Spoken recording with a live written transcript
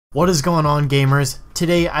What is going on, gamers?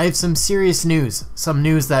 Today I have some serious news, some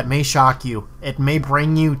news that may shock you. It may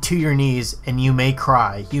bring you to your knees and you may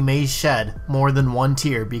cry. You may shed more than one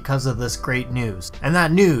tear because of this great news. And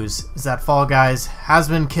that news is that Fall Guys has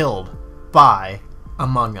been killed by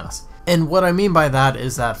Among Us. And what I mean by that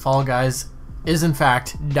is that Fall Guys is in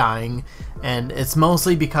fact dying, and it's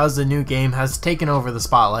mostly because the new game has taken over the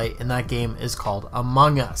spotlight, and that game is called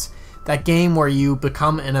Among Us. That game where you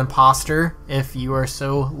become an imposter if you are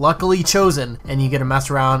so luckily chosen, and you get to mess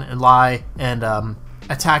around and lie and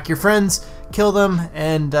attack your friends, kill them,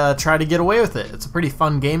 and try to get away with it. It's a pretty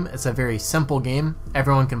fun game. It's a very simple game.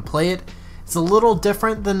 Everyone can play it. It's a little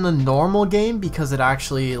different than the normal game because it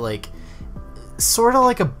actually sort of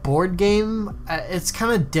like a board game. It's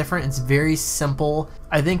kind of different. It's very simple.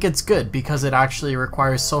 I think it's good because it actually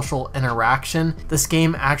requires social interaction. This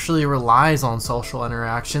game actually relies on social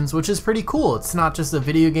interactions, which is pretty cool. It's not just a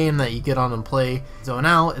video game that you get on and play zone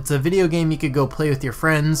out. It's a video game you could go play with your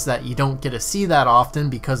friends that you don't get to see that often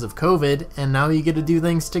because of COVID, and now you get to do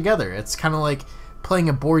things together. It's kind of like playing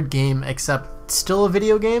a board game, except still a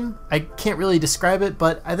video game. I can't really describe it,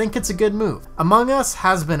 but I think it's a good move. Among Us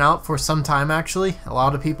has been out for some time actually. A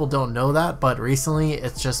lot of people don't know that, but recently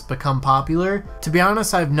it's just become popular. To be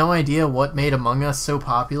honest, I have no idea what made Among Us so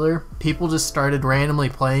popular. People just started randomly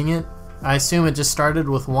playing it. I assume it just started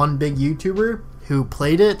with one big YouTuber who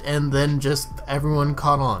played it, and then just everyone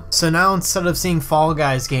caught on. So now instead of seeing Fall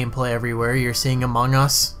Guys gameplay everywhere, you're seeing Among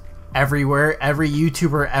Us everywhere. Every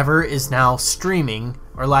YouTuber ever is now streaming,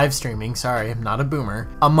 or live streaming, sorry, I'm not a boomer,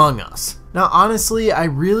 Among Us. Now honestly, I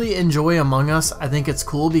really enjoy Among Us. I think it's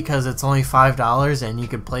cool because it's only $5 and you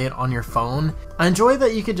could play it on your phone. I enjoy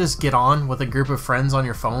that you could just get on with a group of friends on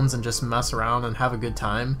your phones and just mess around and have a good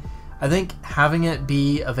time. I think having it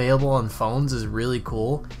be available on phones is really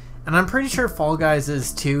cool. And I'm pretty sure Fall Guys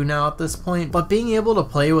is too now at this point, but being able to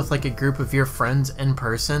play with like a group of your friends in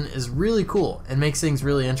person is really cool and makes things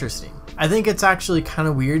really interesting. I think it's actually kind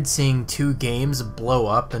of weird seeing two games blow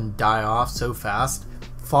up and die off so fast.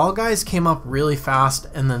 Fall Guys came up really fast,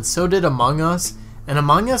 and then so did Among Us, and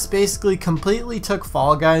Among Us basically completely took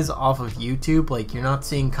Fall Guys off of YouTube. Like, you're not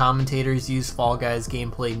seeing commentators use Fall Guys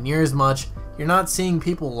gameplay near as much. You're not seeing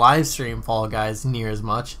people live stream Fall Guys near as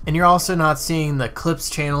much, and you're also not seeing the clips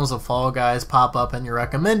channels of Fall Guys pop up in your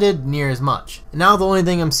recommended near as much. And now the only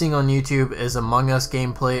thing I'm seeing on YouTube is Among Us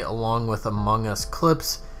gameplay along with Among Us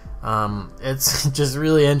clips. It's just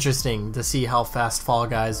really interesting to see how fast Fall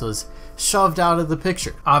Guys was shoved out of the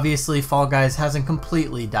picture. Obviously Fall Guys hasn't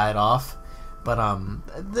completely died off, but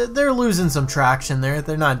they're losing some traction there.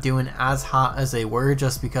 They're not doing as hot as they were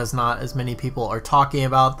just because not as many people are talking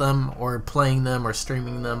about them or playing them or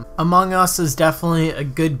streaming them. Among Us is definitely a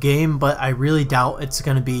good game, but I really doubt it's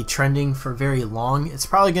going to be trending for very long. It's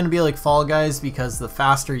probably going to be like Fall Guys because the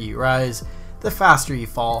faster you rise, the faster you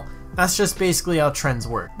fall. That's just basically how trends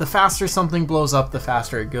work. The faster something blows up, the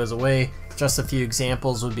faster it goes away. Just a few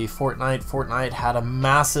examples would be Fortnite. Fortnite had a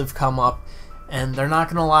massive come up, and they're not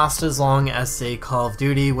going to last as long as, say, Call of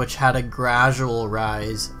Duty, which had a gradual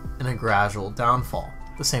rise and a gradual downfall.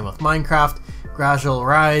 The same with Minecraft, gradual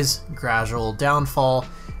rise, gradual downfall.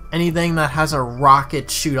 Anything that has a rocket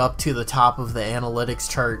shoot up to the top of the analytics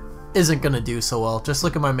chart isn't going to do so well. Just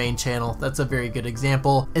look at my main channel. That's a very good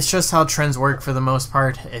example. It's just how trends work for the most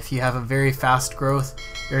part. If you have a very fast growth,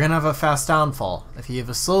 you're going to have a fast downfall. If you have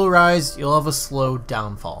a slow rise, you'll have a slow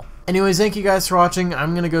downfall. Anyways, thank you guys for watching.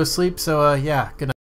 I'm going to go sleep, so yeah, good night.